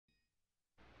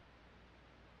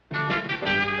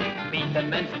The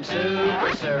men from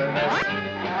Super Service,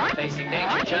 facing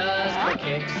danger just for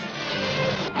kicks.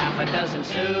 Half a dozen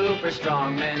super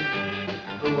strong men,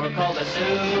 who were called the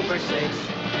Super Six.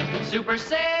 Super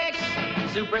Six,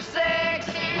 Super Six,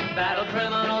 battle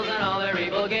criminals and all their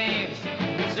evil games.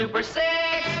 Super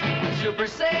Six, Super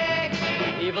Six,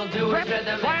 evil doers dread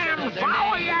the mention of their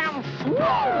names.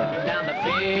 Down the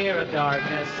fear of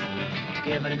darkness,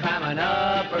 giving crime an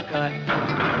uppercut.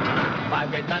 5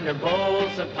 great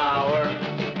thunderbolts of power,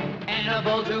 and a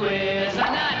bolt who is a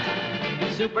nut.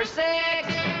 Super Six,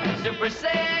 Super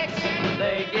Six,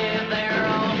 they give their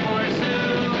all for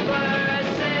Super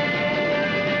Six.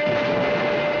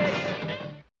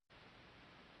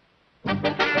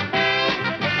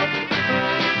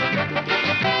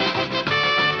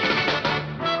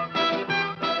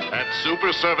 At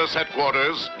Super Service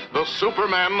headquarters, the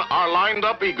Supermen are lined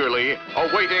up eagerly,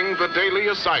 awaiting the daily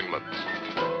assignment.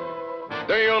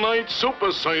 Day or night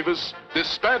super service,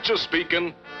 dispatcher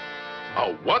speaking.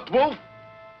 A what wolf?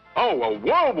 Oh, a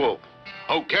werewolf.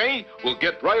 Okay, we'll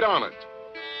get right on it.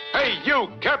 Hey, you,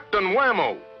 Captain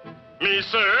Whammo. Me,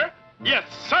 sir? Yes,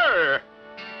 sir.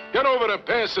 Get over to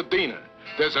Pasadena.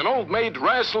 There's an old maid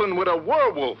wrestling with a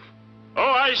werewolf. Oh,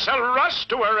 I shall rush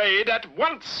to her aid at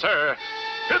once, sir.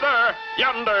 Hither,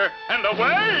 yonder, and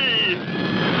away!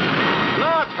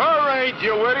 Not her aid,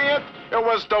 you idiot. It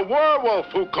was the werewolf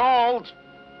who called.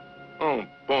 Oh,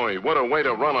 boy, what a way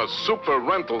to run a super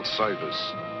rental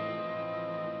service.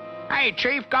 Hey,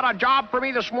 Chief, got a job for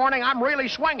me this morning? I'm really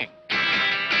swinging.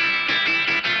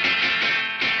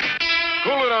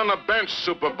 Cool it on the bench,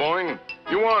 Super Boing.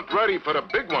 You aren't ready for the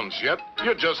big ones yet.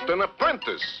 You're just an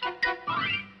apprentice.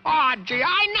 Aw, gee,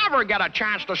 I never get a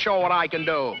chance to show what I can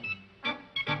do.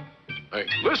 Hey,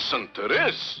 listen to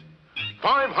this.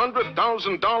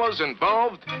 $500,000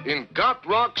 involved in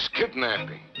Gotrock's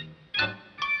kidnapping.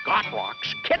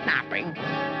 Gotrock's kidnapping?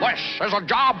 This is a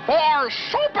job for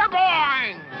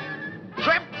Superboy!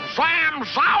 Zip, slam,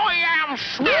 zowie,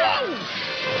 swoosh!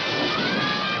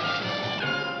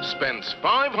 Spends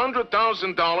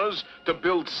 $500,000 to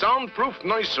build soundproof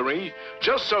nursery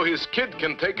just so his kid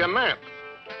can take a nap.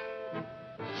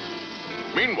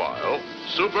 Meanwhile,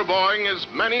 Superboy is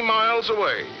many miles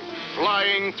away,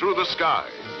 flying through the sky.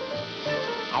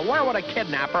 Now, where would a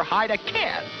kidnapper hide a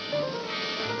kid?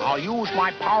 I'll use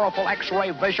my powerful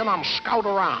X-ray vision and scout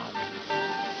around.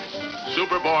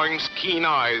 Superboy's keen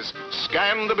eyes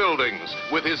scan the buildings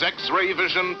with his X-ray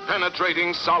vision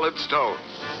penetrating solid stone.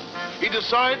 He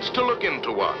decides to look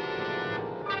into one.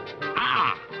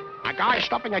 Ah, a guy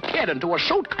stuffing a kid into a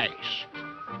suitcase.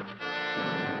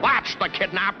 That's the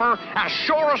kidnapper, as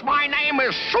sure as my name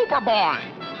is Superboy.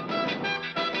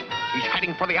 He's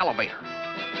heading for the elevator.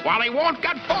 Well, he won't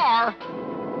get far.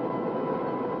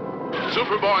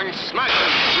 Superboy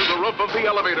smashes through the roof of the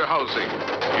elevator housing.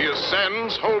 He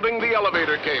ascends holding the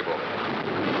elevator cable.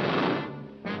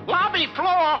 Lobby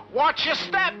floor, watch your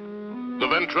step. The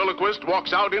ventriloquist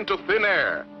walks out into thin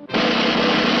air.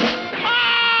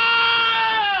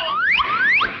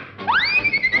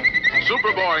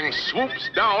 Superboy swoops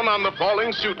down on the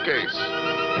falling suitcase.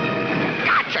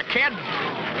 Gotcha, kid.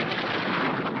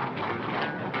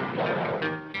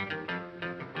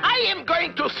 I am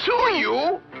going to sue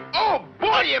you. Oh,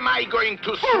 boy, am I going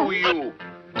to sue you.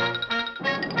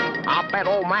 I'll bet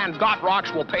old man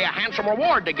Gotrocks will pay a handsome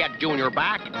reward to get Junior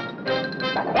back.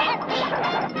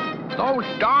 Those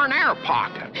darn air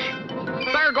pockets.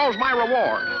 There goes my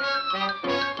reward.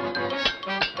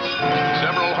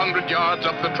 Several hundred yards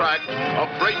up the track, a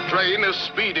freight train is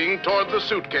speeding toward the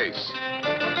suitcase.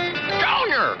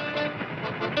 Junior!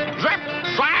 Zip,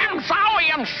 slam,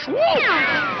 zowie, and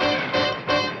swoop!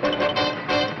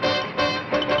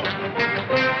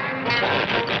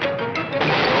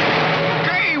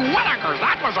 Gee willikers,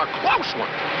 that was a close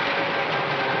one.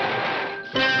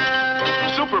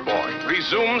 Superboy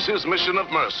resumes his mission of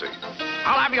mercy.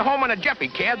 I'll have you home in a jiffy,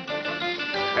 kid.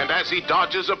 And as he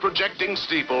dodges a projecting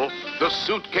steeple, the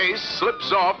suitcase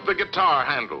slips off the guitar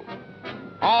handle.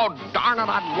 Oh, darn it,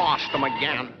 I've lost him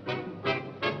again.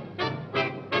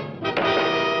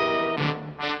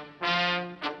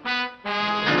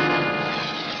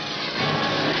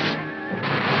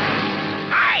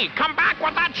 Hey, come back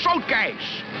with that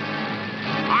suitcase.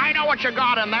 I know what you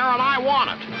got in there, and I want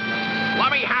it.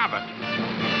 Let me have it.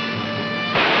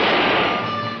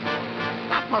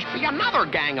 That must be another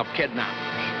gang of kidnappers.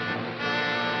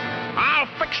 I'll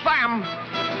fix them.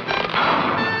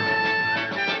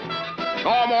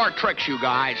 No more tricks, you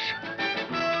guys.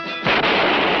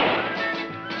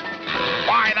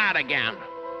 Try that again.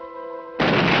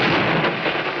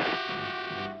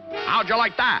 How'd you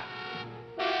like that?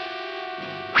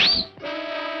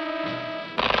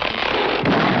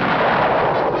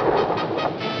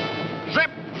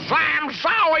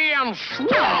 and swoop!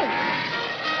 Oh,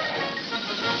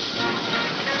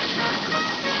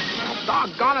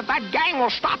 doggone it, that gang will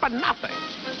stop at nothing.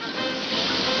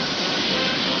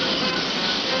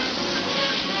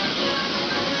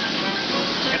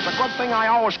 It's a good thing I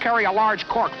always carry a large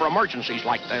cork for emergencies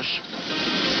like this.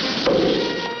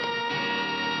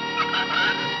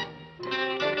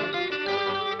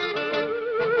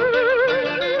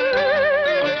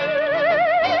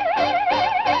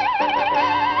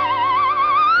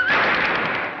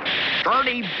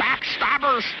 Dirty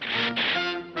backstabbers!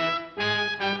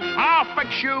 I'll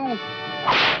fix you!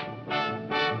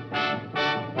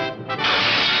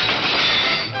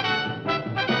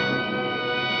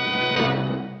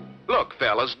 Look,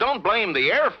 fellas, don't blame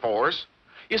the Air Force.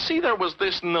 You see, there was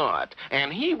this nut,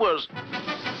 and he was... The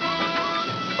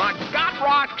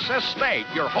Gotrocks Estate,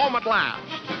 you're home at last.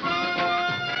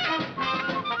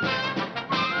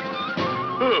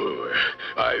 Oh,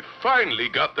 I finally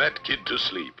got that kid to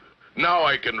sleep. Now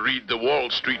I can read the Wall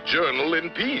Street Journal in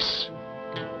peace.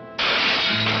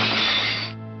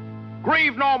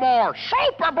 Grieve no more.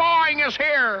 Superboying is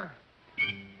here.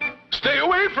 Stay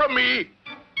away from me!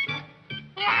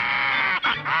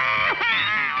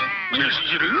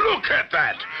 Look at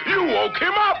that! You woke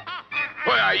him up!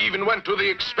 Why, I even went to the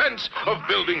expense of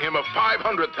building him a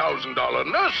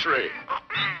 $500,000 nursery.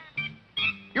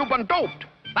 You've been duped.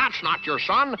 That's not your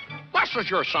son. This is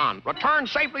your son. Returned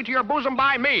safely to your bosom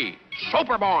by me,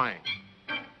 Superboy.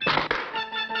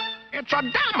 It's a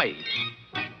dummy.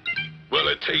 Well,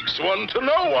 it takes one to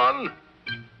know one.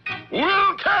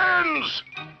 Wilkins!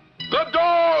 The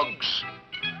dogs!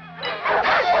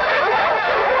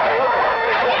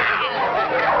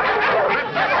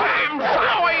 I'm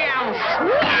Zoe and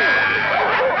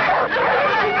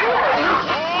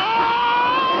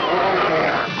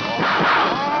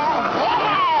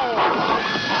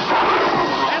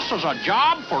This is a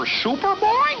job for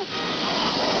Superboy?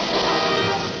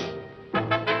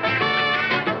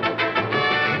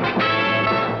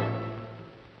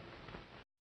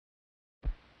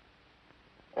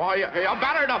 Well, you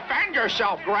better defend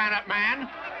yourself, Granite Man,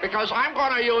 because I'm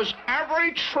going to use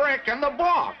every trick in the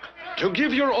book. To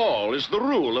give your all is the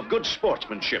rule of good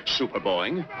sportsmanship,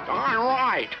 Superboy. Darn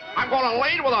right. I'm going to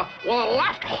lead with a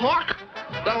left hook,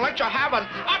 then let you have an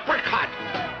uppercut,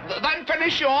 then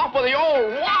finish you off with the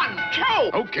old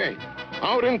 1-2. Okay,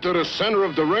 out into the center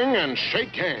of the ring and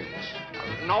shake hands.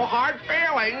 No hard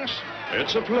feelings.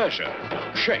 It's a pleasure.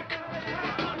 Shake.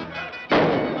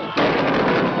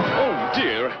 Oh,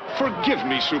 dear. Forgive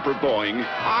me, Superboy.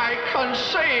 I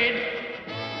concede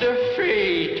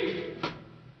defeat.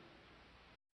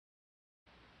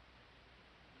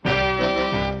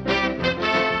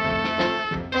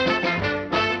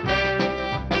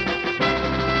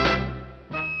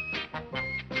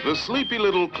 The sleepy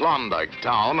little Klondike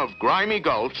town of Grimy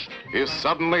Gulch is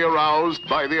suddenly aroused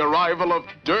by the arrival of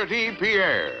Dirty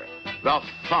Pierre, the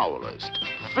foulest,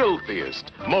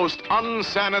 filthiest, most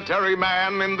unsanitary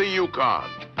man in the Yukon.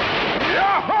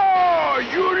 Yahoo!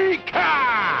 Eureka!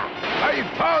 I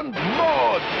found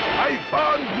mud! I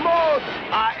found mud!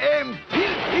 I am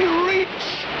filthy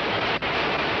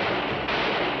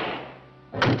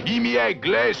rich! Give me a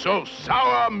glass of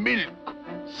sour milk.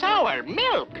 Sour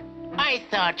milk? I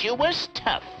thought you was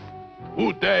tough.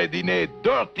 Put that in a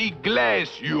dirty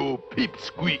glass, you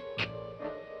pipsqueak.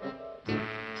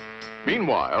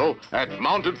 Meanwhile, at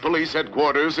Mounted Police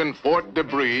Headquarters in Fort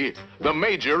Debris, the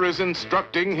Major is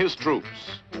instructing his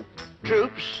troops.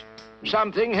 Troops,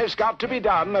 something has got to be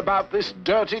done about this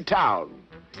dirty town.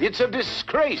 It's a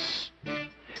disgrace.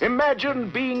 Imagine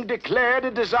being declared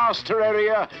a disaster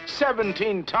area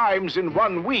 17 times in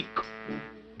 1 week.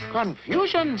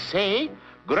 Confusion, say?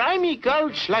 Grimy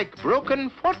Gulch like broken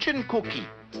fortune cookie.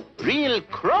 Real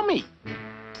crummy.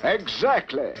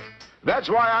 Exactly. That's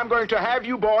why I'm going to have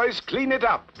you boys clean it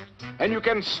up. And you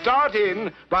can start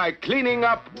in by cleaning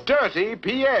up Dirty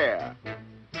Pierre.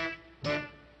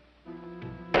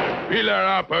 Fill her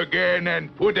up again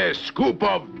and put a scoop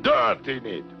of dirt in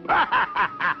it.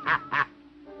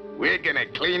 We're gonna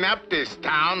clean up this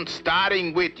town,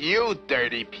 starting with you,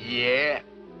 Dirty Pierre.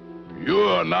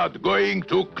 You're not going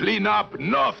to clean up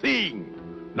nothing.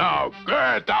 Now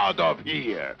get out of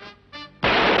here.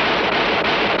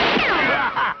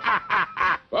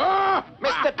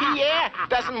 Mr. Pierre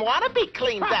doesn't want to be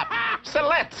cleaned up, so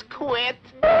let's quit.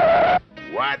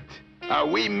 What? Are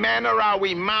we men or are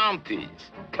we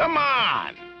Mounties? Come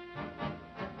on.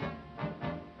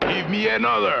 Give me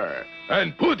another,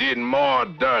 and put in more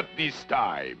dirt this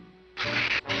time.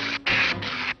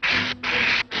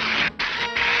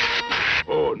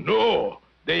 Oh, no.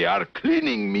 They are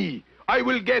cleaning me. I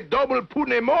will get double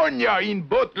pneumonia in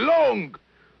both lung.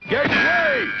 Get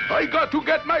away! I got to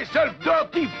get myself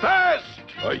dirty fast.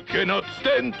 I cannot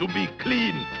stand to be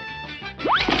clean.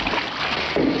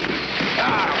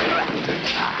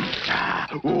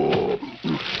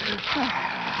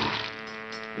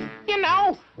 You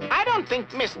know, I don't think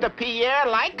Mr. Pierre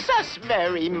likes us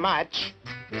very much.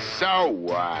 So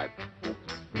what?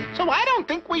 So I don't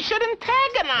think we should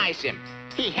antagonize him.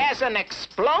 He has an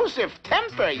explosive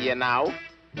temper, you know.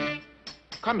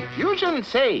 Confusion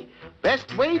say,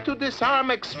 best way to disarm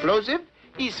explosive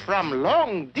is from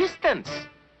long distance.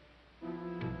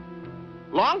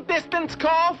 Long distance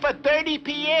call for Dirty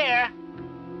Pierre.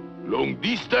 Long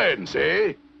distance,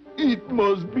 eh? It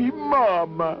must be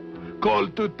Mama.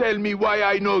 Called to tell me why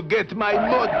I no get my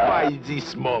mud pie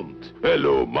this month.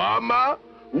 Hello, Mama.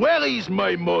 Where is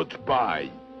my mud pie?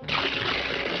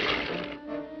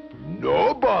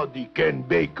 Nobody can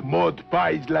bake mud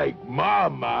pies like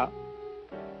Mama.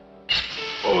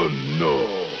 Oh,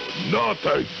 no, not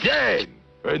again.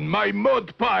 And my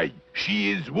mud pie,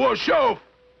 she is wash off.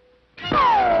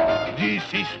 This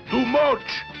is too much.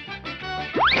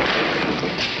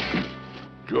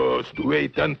 Just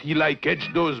wait until I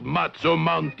catch those matzo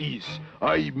mounties.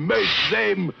 I make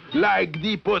them like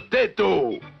the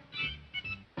potato.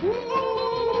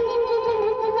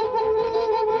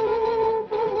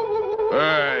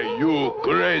 Hey, you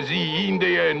crazy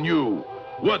Indian, you.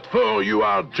 What for you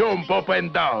are jump up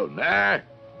and down, eh?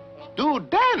 Do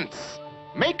dance.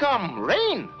 Make 'em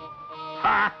rain.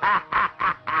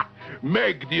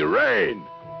 Make the rain,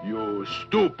 you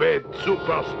stupid,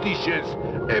 superstitious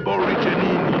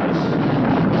aborigines.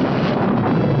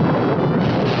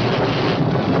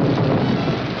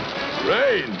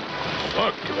 Rain?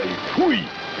 Sacre fouille.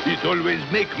 It always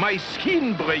make my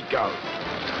skin break out.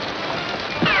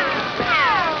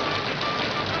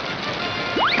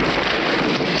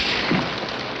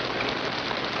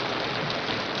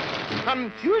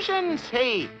 Confusion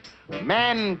say,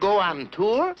 man go on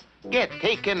tour, get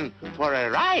taken for a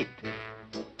ride.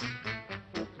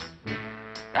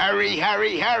 Hurry,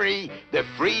 hurry, hurry. The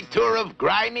free tour of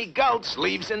Grimy Gulch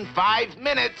leaves in 5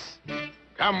 minutes.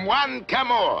 Come one,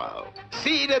 come all.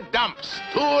 See the dumps,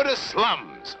 tour the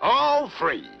slums, all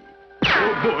free.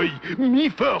 Oh boy, me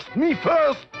first, me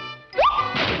first.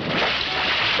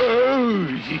 Oh,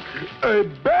 a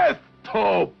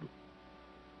bathtub.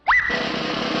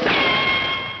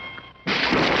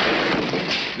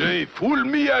 They fool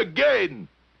me again.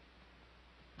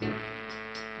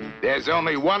 There's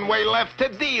only one way left to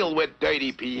deal with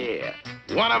Dirty Pierre.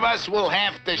 One of us will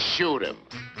have to shoot him.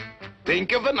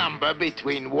 Think of a number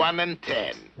between 1 and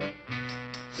 10.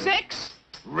 6.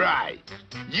 Right.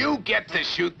 You get to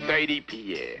shoot Dirty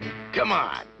Pierre. Come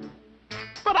on.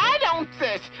 But I don't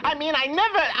think, I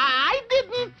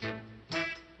didn't.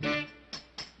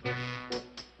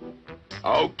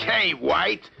 Okay,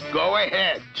 White, go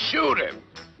ahead. Shoot him.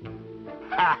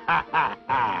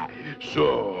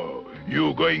 So,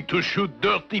 you going to shoot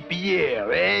Dirty Pierre,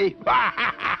 eh?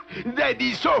 That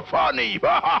is so funny.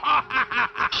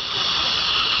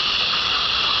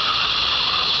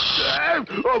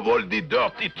 Of all the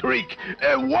dirty trick,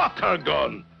 a water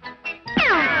gun.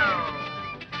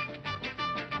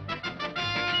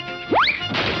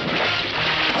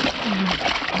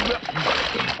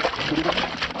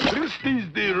 This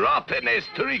is the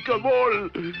rottenest trick of all.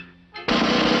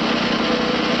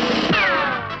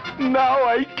 Now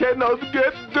I cannot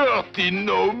get dirty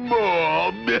no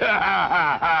more.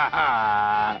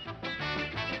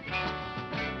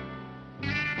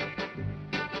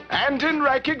 And in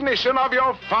recognition of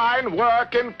your fine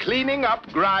work in cleaning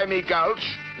up Grimy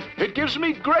Gulch, it gives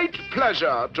me great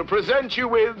pleasure to present you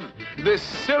with the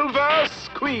Silver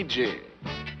Squeegee.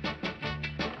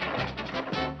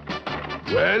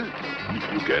 Well,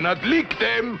 if you cannot lick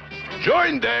them,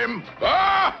 join them.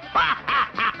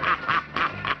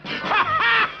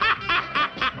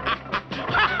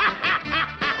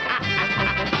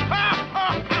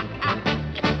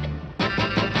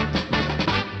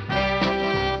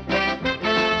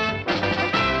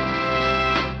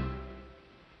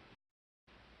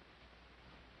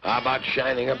 How about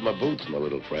shining up my boots, my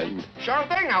little friend? Sure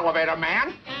thing, elevator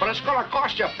man. But it's gonna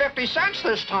cost you 50 cents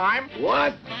this time.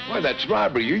 What? Why, that's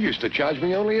robbery. You used to charge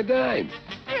me only a dime.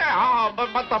 Yeah,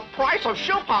 but the price of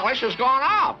shoe polish has gone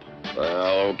up.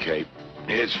 Okay.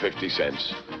 Here's 50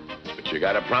 cents. But you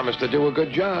gotta promise to do a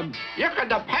good job. You can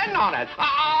depend on it.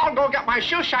 I'll go get my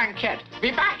shoe shine kit.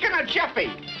 Be back in a jiffy.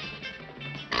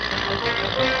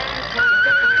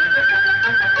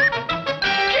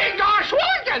 Gee gosh,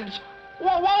 Willikins!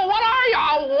 Whoa, what are you,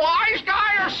 a wise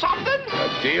guy or something?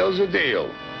 A deal's a deal.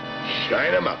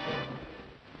 Shine 'em up.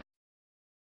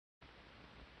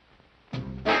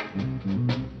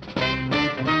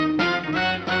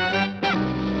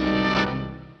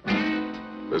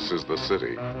 This is the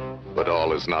city, but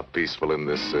all is not peaceful in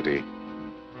this city.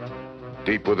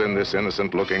 Deep within this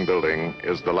innocent-looking building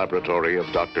is the laboratory of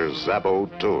Dr. Zabo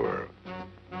Tour.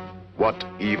 What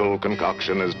evil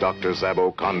concoction is Dr.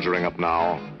 Zabo conjuring up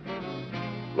now?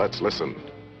 Let's listen.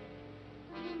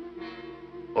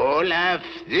 Olaf,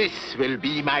 this will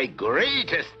be my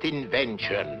greatest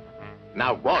invention.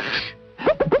 Now watch.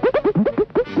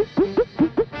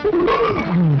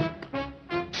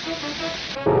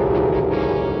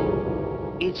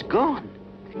 It's gone.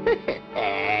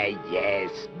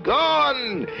 Yes,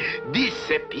 gone.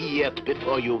 Disappeared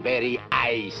before your very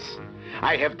eyes.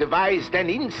 I have devised an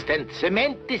instant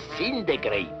cement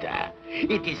disintegrator.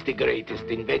 It is the greatest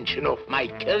invention of my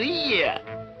career.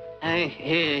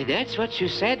 That's what you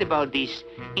said about this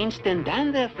instant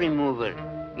dandruff remover.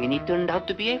 And it turned out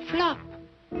to be a flop.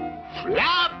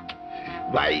 Flop?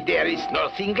 Why, there is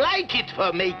nothing like it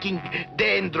for making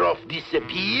dandruff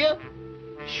disappear.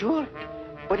 Sure,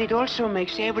 but it also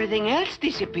makes everything else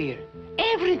disappear.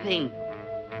 Everything.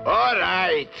 All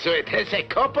right, so it has a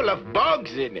couple of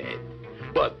bugs in it.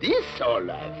 But this,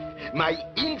 Olaf, my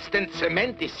instant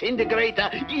cement disintegrator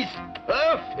is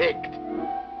perfect.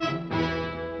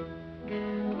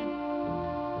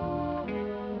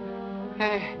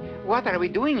 What are we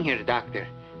doing here, Doctor?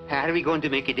 Are we going to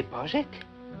make a deposit?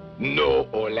 No,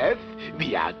 Olaf,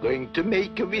 we are going to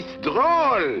make a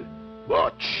withdrawal.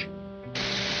 Watch.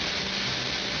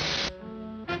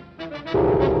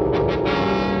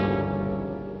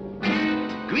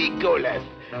 Quick, Olaf,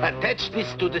 attach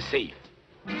this to the safe.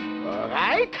 All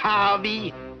right,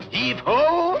 Harvey, heave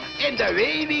ho, and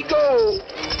away we go.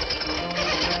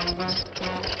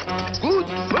 Good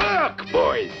work,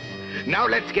 boys. Now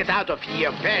let's get out of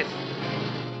here fast.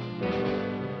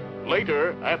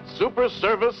 Later at Super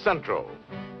Service Central.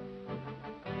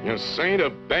 You say the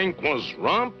bank was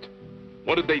robbed?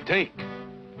 What did they take?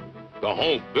 The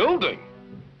whole building?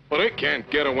 Well, they can't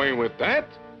get away with that.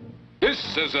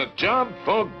 This is a job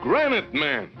for Granite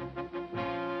Man.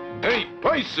 Hey,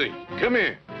 Percy, come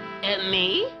here.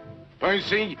 Me?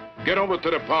 Percy, get over to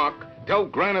the park. Tell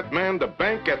Granite Man the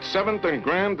bank at 7th and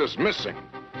Grand is missing.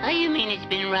 Oh, you mean it's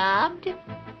been robbed?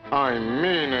 I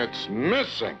mean it's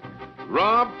missing.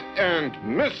 Robbed and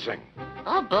missing.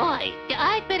 Oh, boy,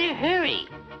 I'd better hurry.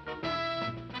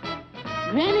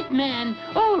 Granite Man,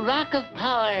 oh, rock of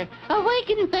power, awake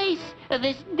in face of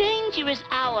this dangerous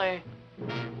hour.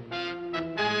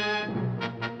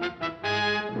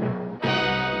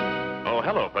 Oh,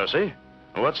 hello, Percy.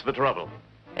 What's the trouble?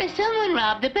 Someone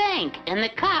robbed the bank, and the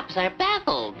cops are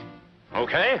baffled.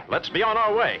 Okay, let's be on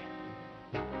our way.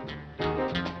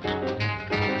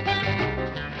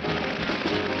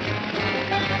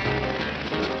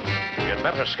 You'd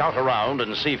better scout around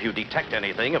and see if you detect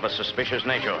anything of a suspicious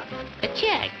nature.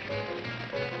 Check.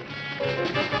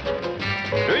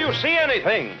 Do you see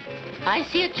anything? I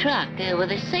see a truck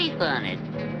with a safe on it.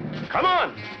 Come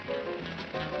on.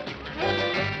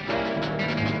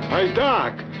 Hey,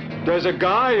 Doc, there's a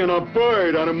guy and a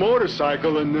bird on a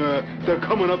motorcycle, and they're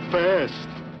coming up fast.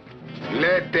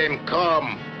 Let them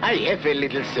come. I have a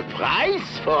little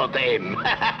surprise for them.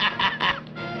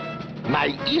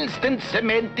 My instant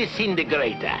cement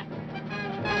disintegrator.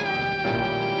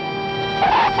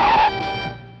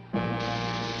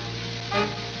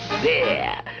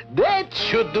 There. That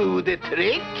should do the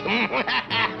trick.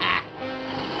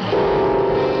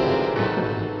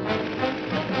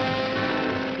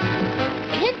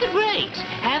 Hit the brakes.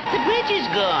 Half the bridge is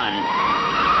gone.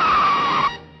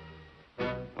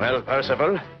 Well,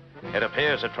 Percival, it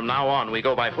appears that from now on we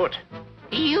go by foot.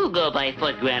 You go by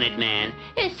foot, Granite Man.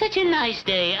 It's such a nice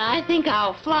day, I think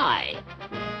I'll fly.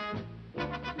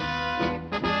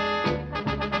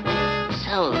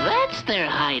 So that's their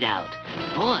hideout.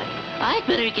 Boy, I'd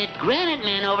better get Granite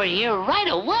Man over here right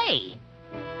away.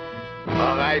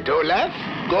 All right, Olaf,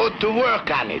 go to work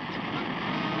on it.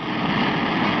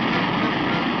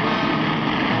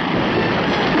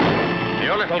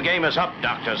 Your little game is up,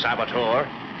 Dr. Saboteur.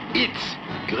 It's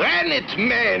Granite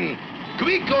Man.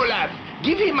 Quick, Olaf,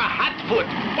 give him a hot foot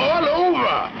all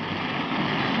over.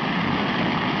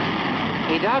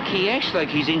 Hey, Doc, he acts like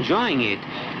he's enjoying it.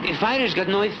 The fire's got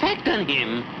no effect on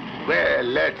him. Well,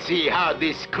 let's see how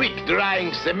this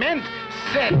quick-drying cement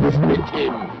sets with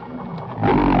him.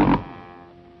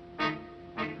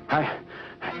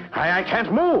 I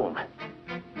can't move.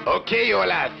 Okay,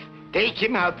 Olaf, take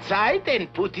him outside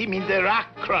and put him in the rock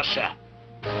crusher.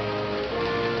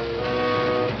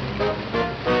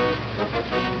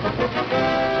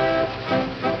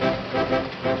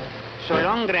 So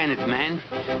long, Granite Man.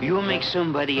 You make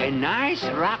somebody a nice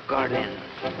rock garden.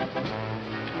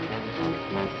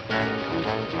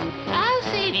 I'll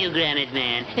see you, Granite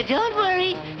Man. Don't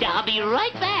worry. I'll be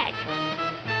right back.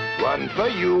 1 for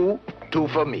you, 2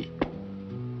 for me.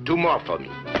 2 more for me.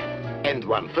 And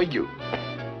 1 for you.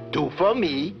 2 for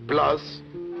me, plus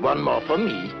 1 more for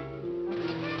me.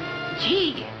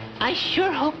 Gee, I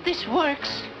sure hope this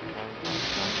works.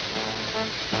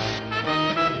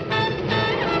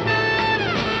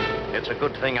 It's a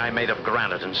good thing I made of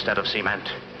granite instead of cement.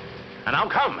 And now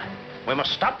come. We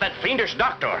must stop that fiendish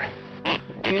doctor.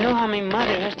 You know how my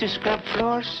mother has to scrub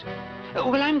floors?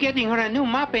 Well, I'm getting her a new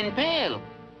mop and pail.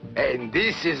 And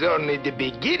this is only the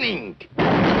beginning.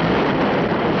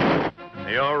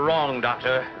 You're wrong,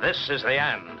 Doctor. This is the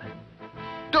end.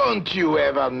 Don't you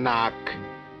ever knock.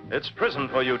 It's prison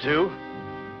for you two.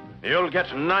 You'll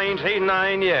get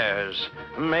 99 years,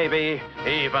 maybe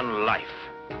even life.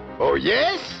 Oh,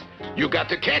 yes? You got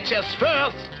to catch us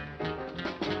first.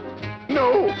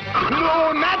 No,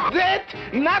 no, not that.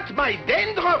 Not my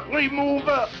dandruff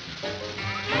remover.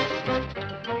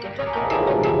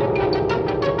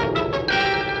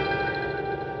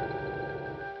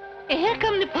 Here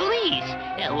come the police.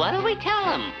 What do we tell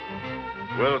them?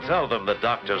 We'll tell them that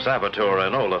Dr. Zabator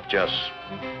and Olaf just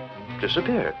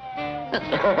disappeared.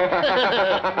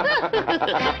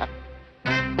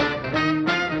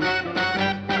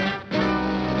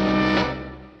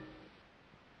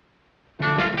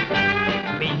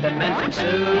 Meet the men from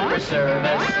Super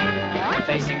Service,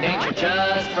 facing danger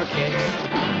just for kicks.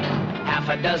 Half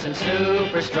a dozen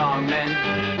super strong men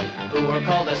who were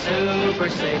called the Super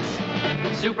Six.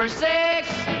 Super Six,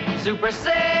 Super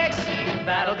Six,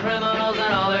 battle criminals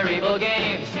and all their evil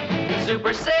games.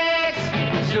 Super Six,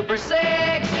 Super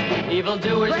Six,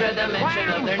 evildoers dread the mention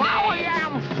of their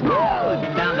names.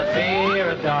 Putting down the fear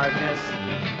of darkness,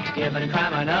 giving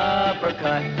crime an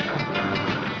uppercut.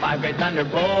 5 great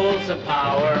thunderbolts of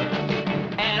power,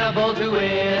 and a bolt who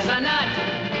is a nut.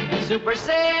 Super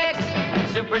Six,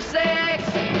 Super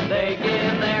Six, they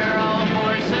give their all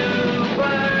for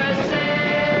Super Six.